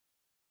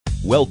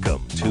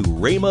Welcome to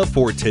Rhema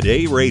for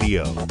Today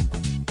Radio.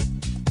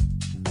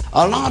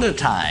 A lot of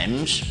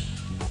times,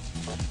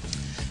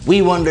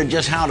 we wonder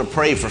just how to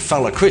pray for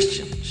fellow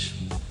Christians.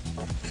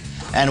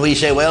 And we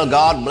say, well,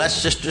 God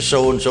bless sister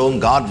so-and-so,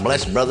 and God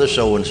bless brother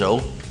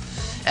so-and-so.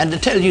 And to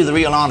tell you the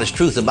real honest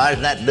truth about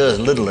it, that does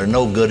little or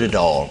no good at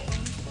all.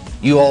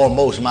 You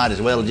almost might as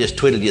well just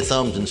twiddle your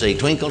thumbs and say,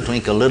 twinkle,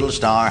 twinkle, little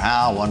star,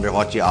 how I wonder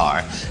what you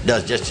are.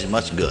 Does just as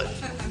much good.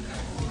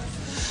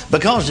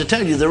 Because to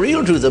tell you the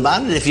real truth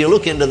about it, if you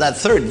look into that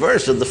third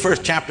verse of the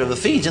first chapter of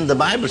Ephesians, the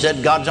Bible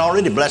said God's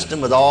already blessed them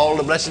with all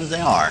the blessings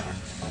they are.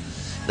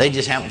 They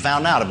just haven't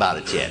found out about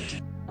it yet.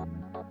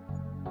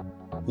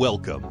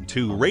 Welcome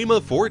to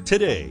Rhema for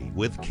Today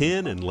with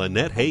Ken and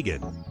Lynette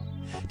Hagin.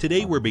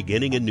 Today we're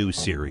beginning a new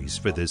series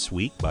for this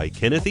week by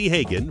Kenneth E.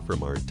 Hagin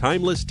from our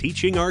Timeless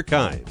Teaching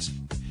Archives.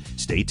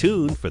 Stay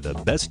tuned for the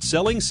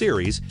best-selling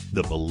series,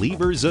 The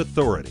Believer's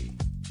Authority.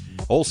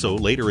 Also,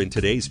 later in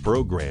today's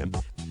program,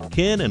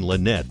 Ken and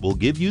Lynette will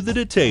give you the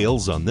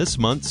details on this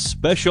month's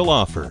special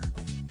offer.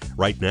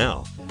 Right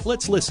now,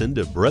 let's listen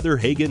to Brother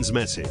Hagin's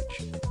message.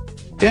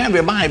 If you have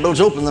your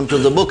Bibles, open them to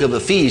the book of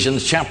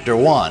Ephesians chapter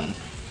 1.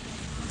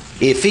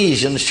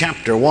 Ephesians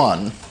chapter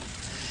 1.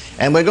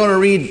 And we're going to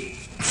read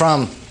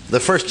from the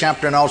first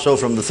chapter and also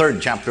from the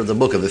third chapter of the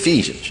book of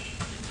Ephesians.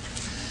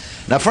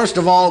 Now, first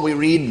of all, we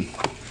read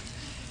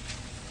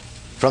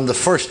from the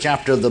first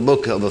chapter of the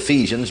book of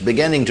Ephesians,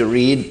 beginning to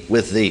read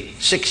with the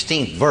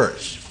 16th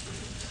verse,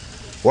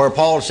 where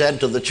Paul said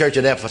to the church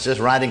at Ephesus,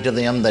 writing to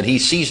them, that he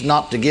ceased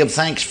not to give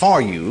thanks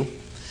for you,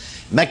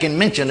 making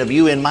mention of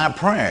you in my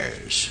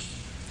prayers.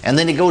 And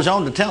then he goes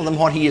on to tell them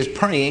what he is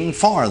praying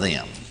for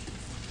them.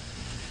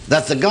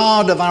 That the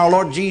God of our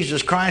Lord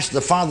Jesus Christ,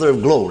 the Father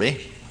of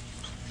glory,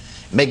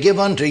 may give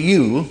unto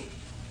you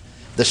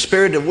the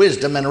spirit of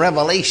wisdom and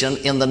revelation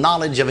in the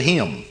knowledge of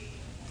him,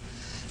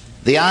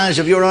 the eyes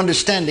of your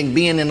understanding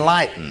being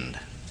enlightened,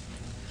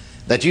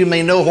 that you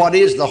may know what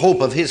is the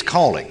hope of his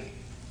calling,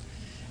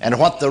 and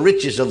what the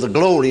riches of the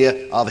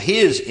glory of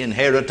his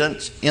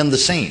inheritance in the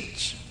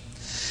saints,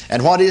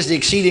 and what is the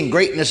exceeding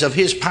greatness of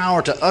his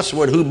power to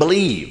usward who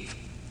believe,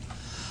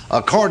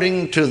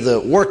 according to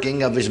the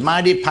working of his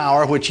mighty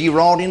power which he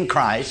wrought in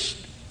Christ,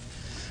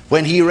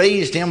 when he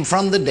raised him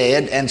from the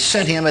dead and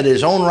set him at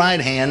his own right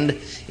hand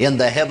in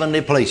the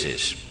heavenly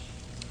places,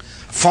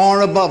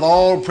 far above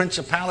all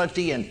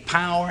principality and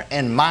power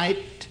and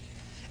might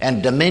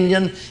and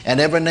dominion and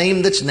every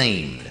name that's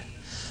named,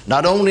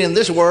 not only in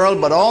this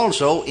world, but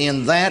also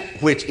in that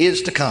which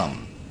is to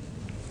come,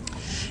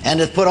 and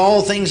hath put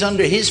all things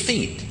under his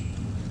feet,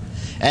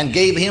 and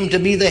gave him to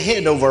be the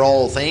head over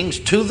all things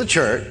to the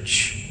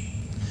church,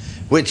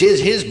 which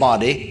is his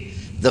body,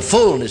 the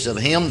fullness of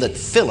him that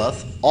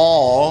filleth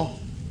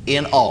all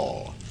in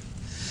all.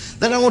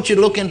 Then I want you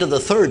to look into the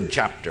third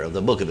chapter of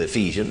the book of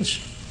Ephesians,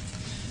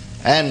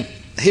 and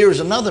here's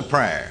another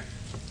prayer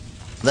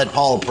that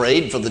Paul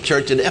prayed for the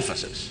church at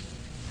Ephesus.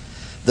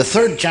 The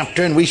third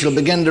chapter, and we shall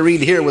begin to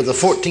read here with the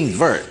 14th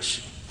verse.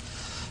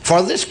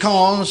 For this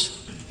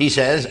cause, he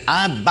says,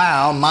 I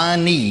bow my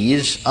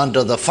knees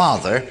unto the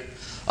Father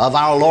of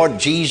our Lord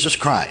Jesus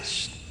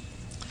Christ,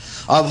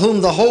 of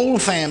whom the whole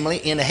family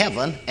in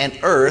heaven and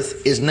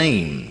earth is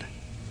named,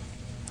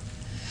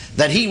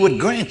 that he would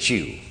grant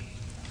you,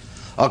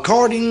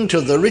 according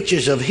to the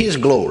riches of his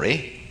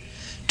glory,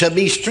 to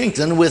be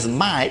strengthened with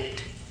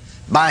might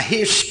by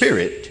his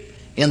Spirit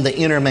in the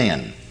inner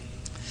man,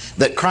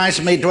 that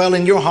Christ may dwell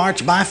in your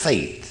hearts by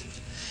faith,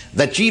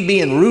 that ye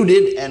being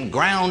rooted and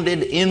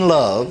grounded in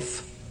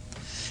love,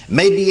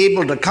 may be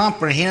able to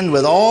comprehend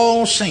with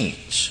all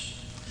saints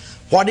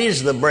what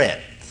is the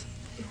breadth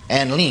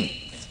and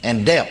length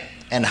and depth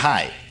and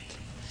height,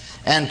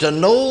 and to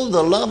know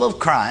the love of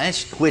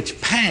Christ which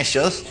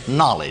passeth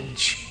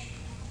knowledge,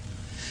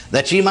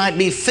 that ye might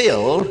be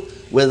filled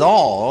with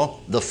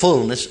all the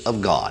fullness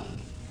of God.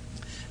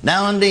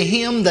 Now unto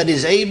him that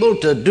is able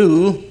to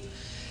do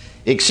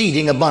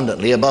exceeding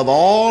abundantly above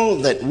all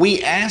that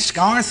we ask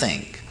or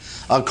think,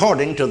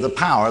 according to the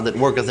power that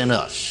worketh in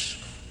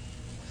us.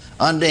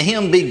 Unto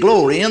him be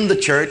glory in the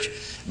church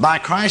by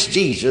Christ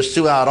Jesus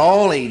throughout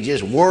all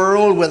ages,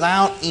 world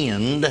without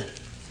end.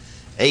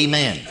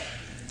 Amen.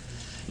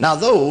 Now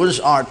those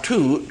are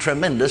two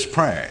tremendous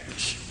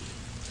prayers.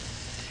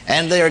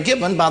 And they are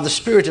given by the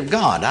Spirit of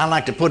God. I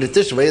like to put it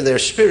this way, they're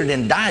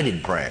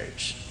Spirit-indicted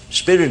prayers,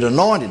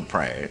 Spirit-anointed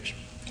prayers.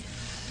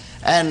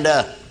 And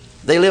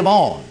they live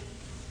on.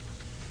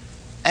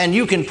 And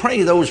you can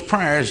pray those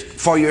prayers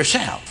for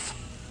yourself.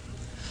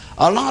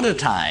 A lot of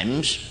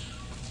times,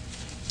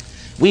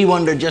 we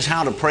wonder just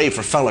how to pray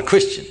for fellow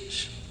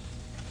Christians.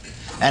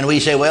 And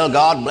we say, well,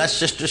 God bless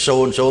sister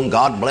so-and-so, and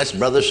God bless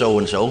brother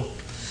so-and-so.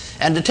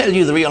 And to tell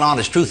you the real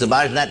honest truth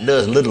about it, that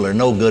does little or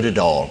no good at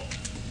all.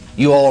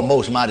 You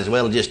almost might as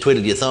well just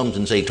twiddle your thumbs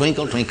and say,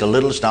 twinkle, twinkle,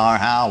 little star,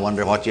 how I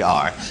wonder what you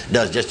are.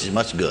 Does just as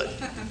much good.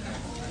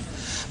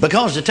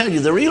 Because to tell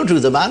you the real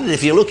truth about it,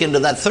 if you look into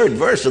that third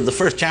verse of the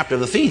first chapter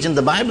of Ephesians,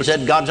 the Bible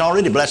said God's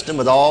already blessed them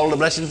with all the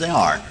blessings they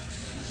are.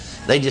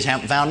 They just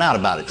haven't found out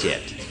about it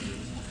yet.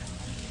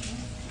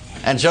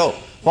 And so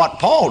what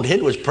Paul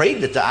did was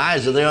prayed that the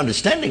eyes of their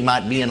understanding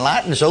might be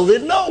enlightened so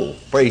they'd know,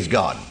 praise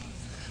God,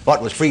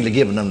 what was freely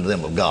given unto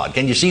them of God.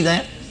 Can you see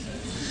that?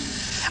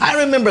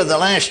 I remember the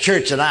last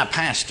church that I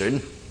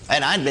pastored,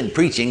 and I'd been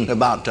preaching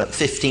about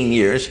 15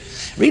 years.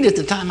 Really at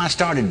the time I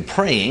started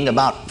praying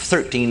about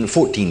 13,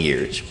 14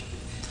 years.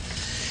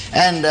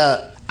 And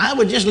I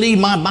would just leave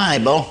my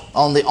Bible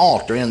on the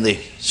altar in the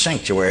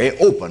sanctuary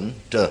open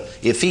to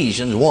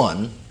Ephesians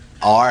 1,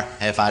 or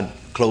if I'd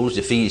closed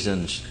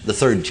Ephesians, the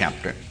 3rd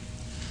chapter.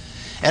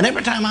 And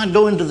every time I'd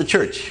go into the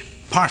church,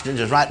 parsonage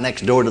was right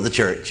next door to the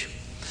church,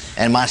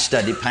 and my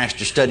study,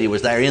 pastor's study,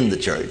 was there in the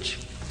church.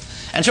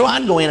 And so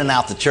I'd go in and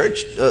out the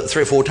church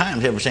 3 or 4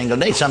 times every single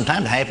day,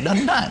 sometimes half a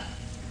dozen times.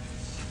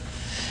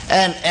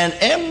 And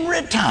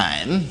every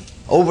time,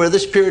 over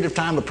this period of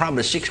time of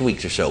probably 6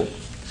 weeks or so,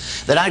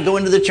 that I'd go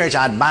into the church,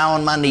 I'd bow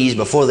on my knees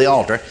before the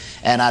altar,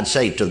 and I'd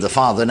say to the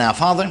Father, now,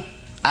 Father,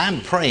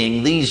 I'm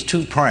praying these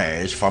 2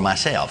 prayers for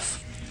myself.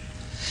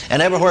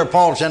 And everywhere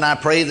Paul said, I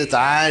pray that the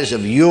eyes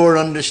of your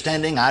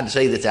understanding, I'd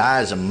say that the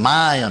eyes of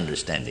my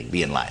understanding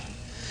be enlightened.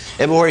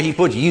 Everywhere he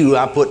puts you,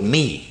 I put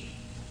me.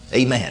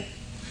 Amen.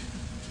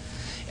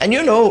 And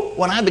you know,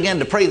 when I began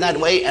to pray that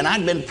way, and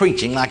I'd been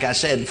preaching, like I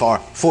said, for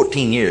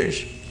 14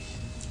 years,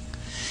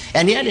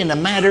 and yet in a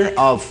matter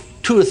of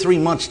 2 or 3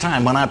 months'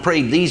 time, when I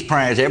prayed these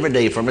prayers every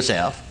day for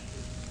myself,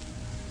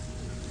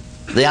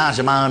 the eyes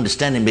of my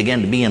understanding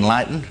began to be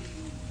enlightened.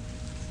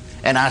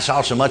 And I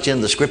saw so much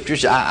in the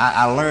Scriptures.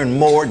 I learned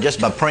more just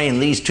by praying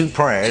these 2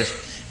 prayers.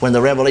 When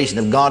the revelation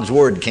of God's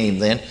Word came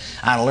then,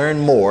 I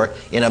learned more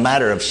in a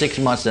matter of 6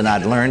 months than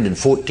I'd learned in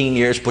 14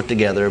 years put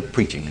together of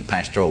preaching and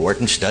pastoral work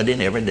and studying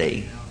every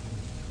day.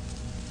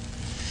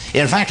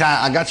 In fact,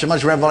 I got so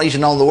much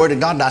revelation on the Word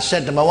of God, I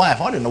said to my wife,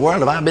 what in the world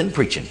have I been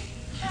preaching?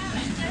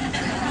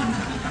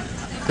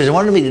 Because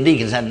one of the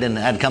deacons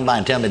had come by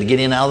and tell me to get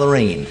in out of the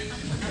rain.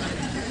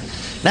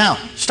 Now,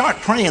 start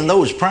praying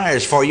those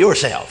prayers for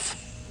yourself.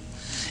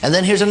 And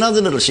then here's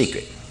another little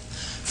secret.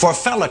 For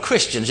fellow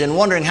Christians, in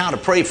wondering how to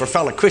pray for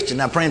fellow Christians,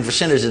 now praying for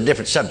sinners is a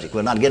different subject.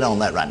 We'll not get on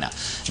that right now.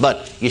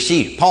 But you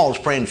see, Paul's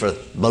praying for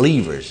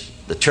believers,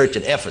 the church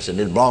at Ephesus.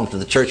 It belongs to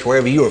the church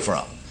wherever you are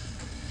from.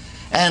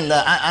 And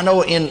I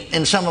know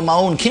in some of my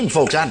own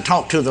kinfolks, I'd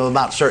talk to them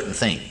about certain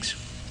things.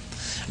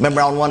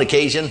 Remember on one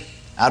occasion,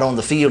 out on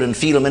the field in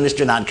field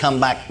ministry, and I'd come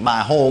back by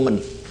home,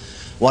 and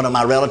one of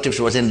my relatives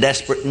was in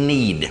desperate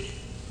need.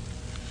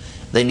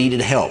 They needed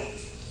help,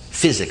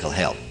 physical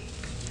help,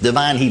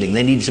 divine healing.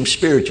 They needed some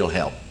spiritual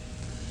help.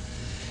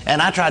 And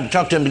I tried to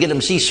talk to them to get them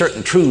to see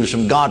certain truths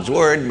from God's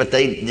Word, but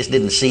they just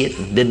didn't see it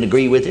and didn't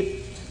agree with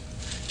it.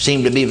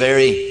 Seemed to be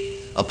very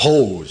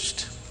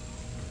opposed.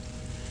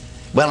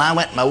 Well, I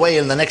went my way,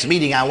 and the next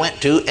meeting I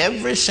went to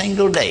every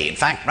single day. In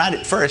fact, right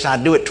at first,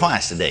 I'd do it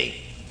twice a day.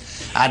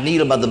 I'd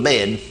kneel by the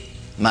bed,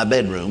 my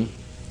bedroom,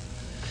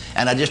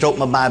 and I'd just open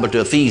my Bible to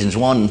Ephesians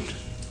 1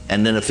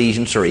 and then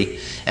Ephesians 3,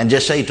 and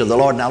just say to the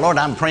Lord, now, Lord,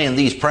 I'm praying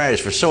these prayers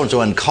for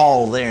so-and-so, and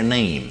call their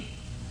name.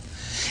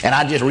 And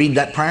I'd just read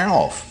that prayer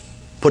off,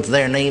 put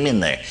their name in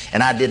there.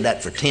 And I did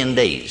that for 10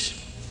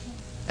 days,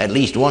 at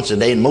least once a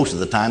day, and most of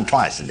the time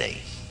twice a day.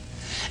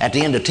 At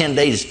the end of 10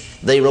 days,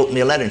 they wrote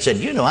me a letter and said,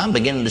 you know, I'm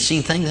beginning to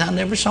see things I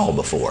never saw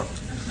before.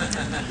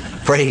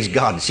 Praise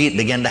God. See, it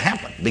began to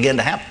happen.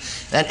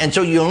 And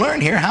so you'll learn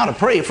here how to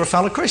pray for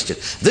fellow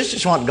Christians. This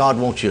is what God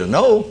wants you to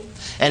know.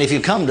 And if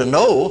you come to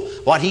know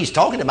what He's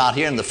talking about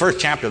here in the 1st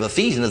chapter of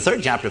Ephesians, the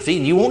 3rd chapter of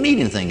Ephesians, you won't need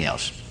anything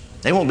else.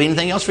 There won't be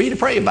anything else for you to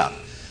pray about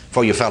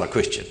for your fellow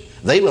Christian.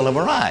 They will have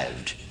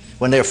arrived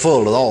when they're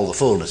full of all the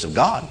fullness of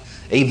God.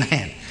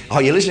 Amen.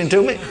 Are you listening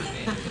to me?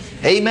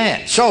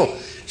 Amen. So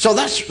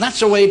that's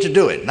the way to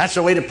do it. That's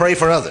the way to pray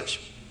for others.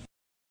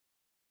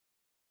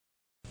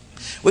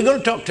 We're going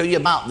to talk to you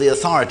about the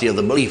authority of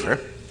the believer.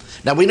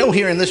 Now we know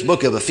here in this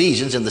book of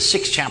Ephesians, in the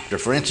 6th chapter,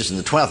 for instance, in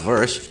the 12th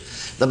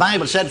verse, the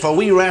Bible said, for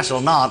we wrestle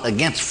not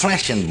against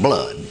flesh and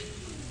blood,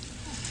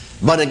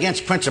 but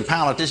against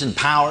principalities and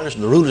powers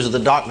and the rulers of the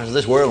darkness of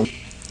this world.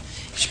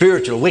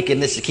 Spiritual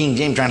wickedness, the King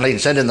James translation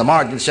said in the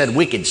margin, said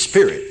wicked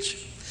spirits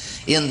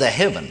in the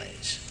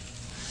heavenlies.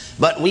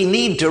 But we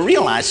need to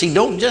realize, see,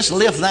 don't just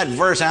lift that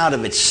verse out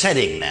of its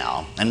setting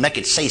now and make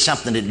it say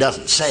something it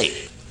doesn't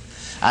say.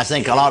 I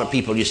think a lot of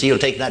people, you see, will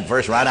take that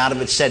verse right out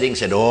of its setting and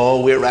say, oh,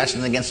 we're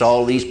wrestling against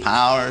all these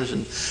powers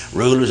and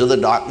rulers of the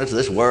darkness of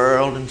this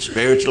world and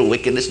spiritual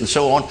wickedness and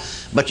so on.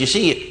 But you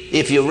see,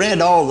 if you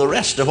read all the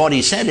rest of what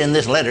he said in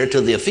this letter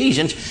to the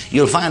Ephesians,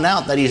 you'll find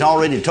out that he's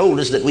already told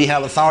us that we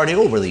have authority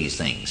over these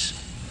things.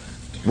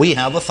 We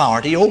have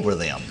authority over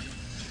them.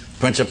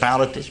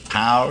 Principalities,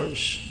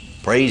 powers,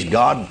 praise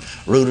God,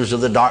 rulers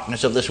of the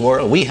darkness of this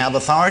world, we have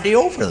authority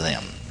over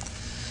them.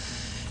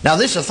 Now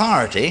this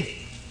authority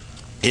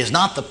is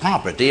not the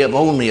property of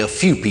only a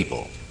few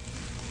people.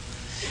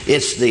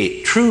 It's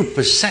the true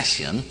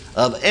possession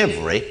of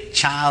every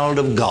child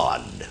of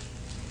God.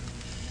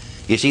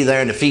 You see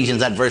there in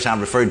Ephesians, that verse I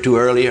referred to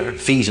earlier,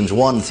 Ephesians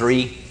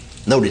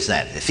 1:3. Notice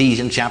that,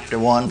 Ephesians chapter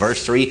 1,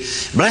 verse 3.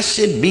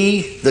 Blessed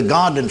be the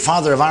God and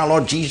Father of our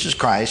Lord Jesus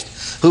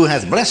Christ, who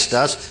hath blessed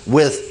us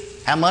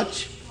with, how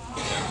much?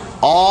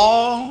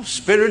 all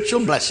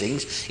spiritual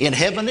blessings in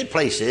heavenly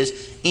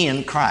places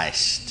in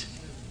Christ.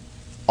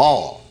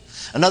 All.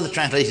 Another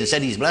translation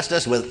said He's blessed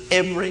us with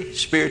every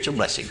spiritual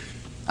blessing.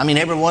 I mean,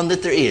 every one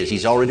that there is,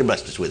 He's already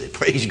blessed us with it.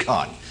 Praise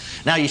God.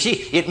 Now, you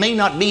see, it may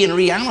not be in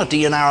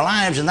reality in our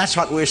lives, and that's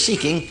what we're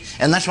seeking,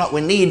 and that's what we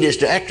need, is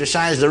to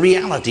exercise the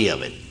reality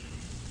of it.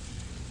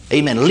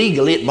 Amen.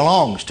 Legally, it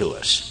belongs to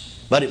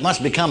us, but it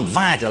must become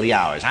vitally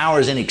ours,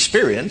 ours in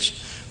experience,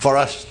 for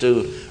us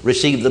to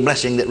receive the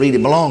blessing that really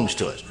belongs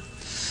to us.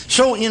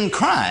 So in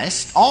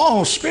Christ,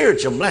 all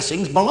spiritual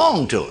blessings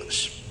belong to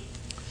us.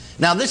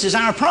 Now, this is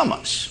our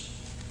promise.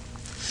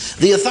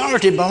 The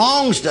authority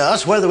belongs to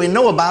us whether we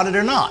know about it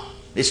or not.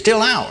 It's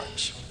still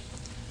ours.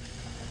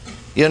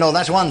 You know,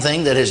 that's one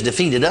thing that has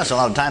defeated us a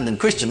lot of times in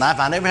Christian life.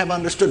 I never have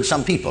understood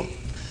some people.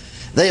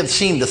 They have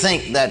seemed to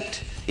think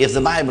that if the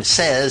Bible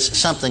says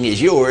something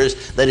is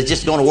yours, that it's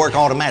just going to work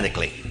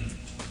automatically.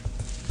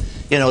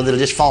 You know, that it'll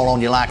just fall on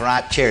you like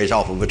ripe cherries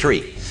off of a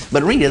tree.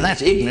 But really,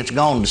 that's ignorance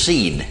gone to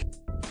seed.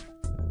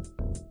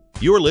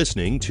 You're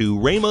listening to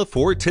Rhema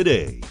for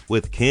Today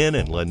with Ken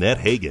and Lynette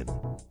Hagin.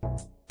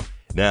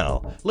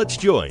 Now, let's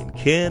join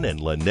Ken and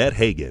Lynette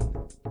Hagin.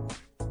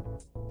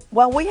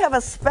 Well, we have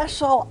a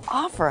special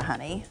offer,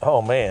 honey.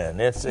 Oh, man.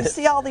 You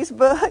see all these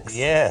books?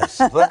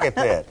 Yes, look at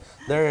that.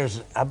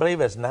 I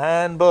believe it's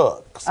 9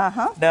 books.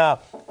 Uh-huh. Now,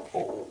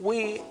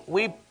 we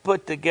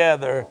put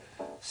together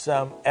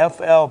some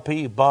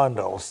FLP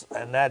bundles,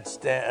 and that's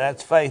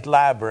Faith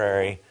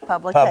Library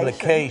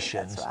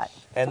Publications. That's right.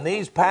 And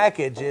these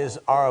packages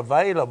are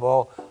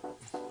available,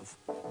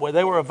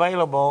 they were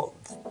available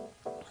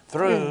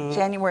through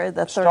January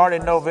the 31st.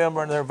 Started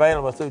November, and they're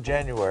available through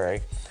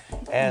January.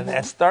 And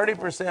that's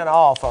 30%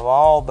 off of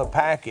all the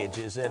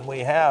packages, and we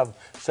have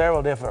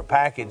several different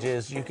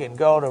packages. You can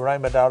go to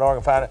rhema.org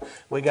and find it.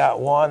 We got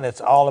one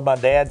that's all of my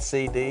dad's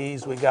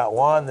CDs. We got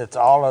one that's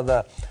all of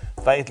the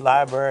Faith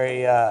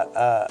Library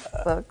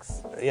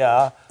books.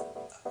 Yeah,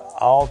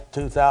 all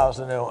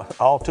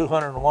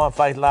 201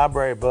 Faith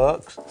Library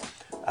books.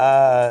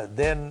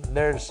 Then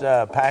there's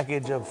a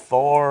package of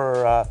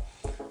 4.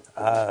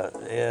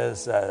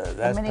 That's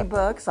mini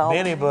books,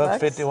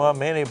 51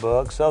 mini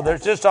books. So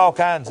there's just all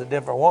kinds of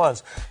different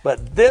ones.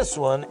 But this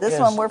one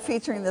we're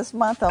featuring this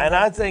month on. And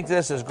I think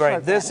this is great.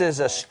 Program. This is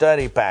a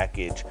study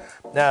package.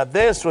 Now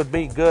this would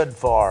be good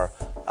for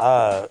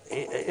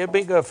it'd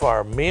be good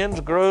for men's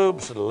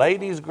groups,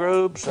 ladies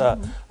groups,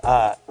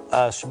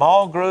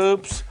 small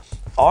groups,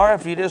 or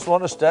if you just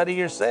want to study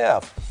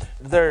yourself.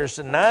 There's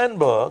 9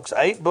 books.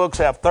 8 books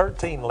have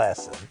 13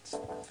 lessons,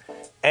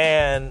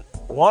 and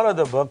one of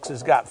the books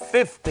has got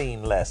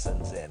 15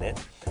 lessons in it.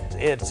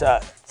 It's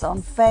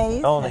on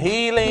faith, on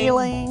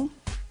healing,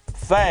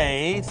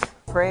 faith,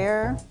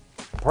 prayer,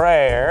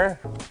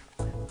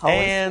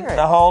 and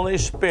the Holy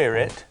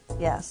Spirit.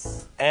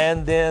 Yes.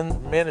 And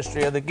then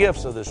ministry of the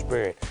gifts of the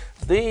Spirit.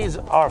 These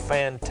are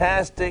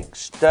fantastic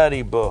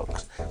study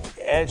books.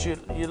 As you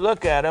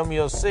look at them,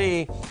 you'll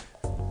see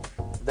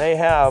they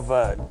have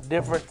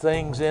different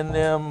things in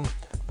them.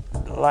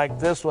 Like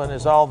this one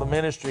is all the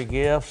ministry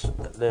gifts,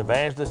 the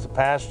evangelist, the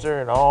pastor,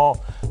 and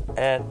all.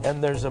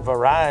 And there's a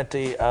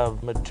variety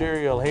of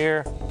material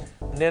here.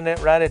 And then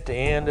right at the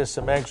end is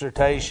some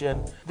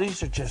exhortation.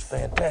 These are just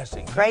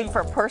fantastic. Great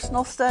for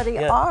personal study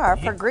or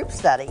for group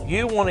study.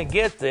 You want to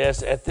get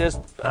this at this,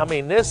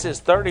 this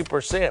is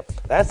 30%.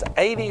 That's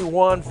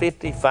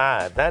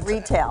 $81.55. That's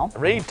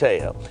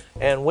retail.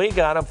 And we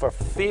got them for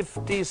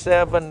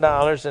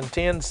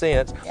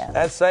 $57.10. Yes.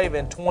 That's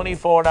saving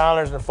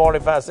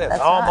 $24.45.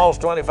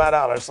 Almost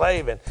 $25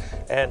 saving.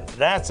 And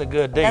that's a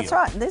good deal. That's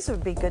right. And these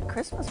would be good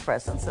Christmas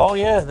presents. Oh,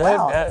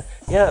 yeah.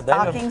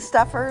 Stocking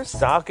stuffers.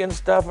 Stocking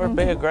stuffer would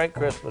be a great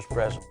Christmas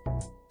present.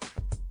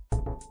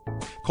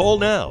 Call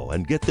now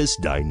and get this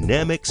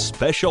dynamic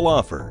special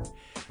offer.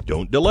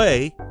 Don't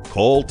delay.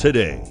 Call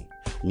today.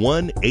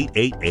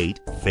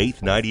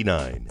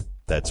 1-888-FAITH-99.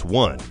 That's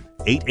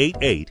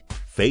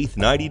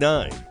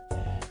 1-888-FAITH-99.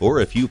 Or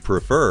if you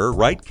prefer,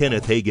 write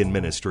Kenneth Hagin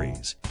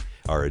Ministries.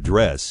 Our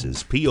address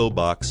is P.O.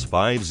 Box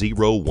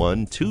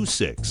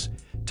 50126,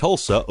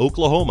 Tulsa,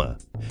 Oklahoma,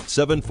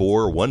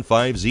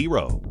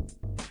 74150.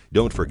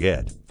 Don't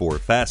forget, for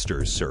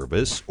faster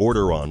service,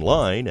 order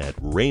online at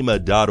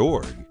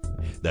rhema.org.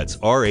 That's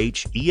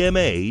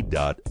RHEMA.org.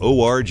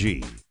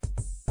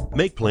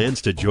 Make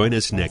plans to join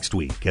us next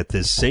week at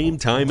this same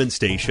time and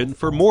station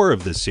for more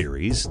of the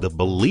series, The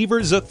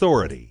Believer's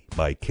Authority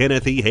by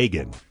Kenneth E.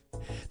 Hagin.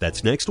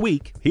 That's next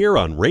week here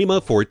on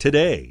Rhema for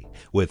Today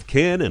with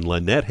Ken and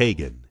Lynette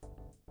Hagin.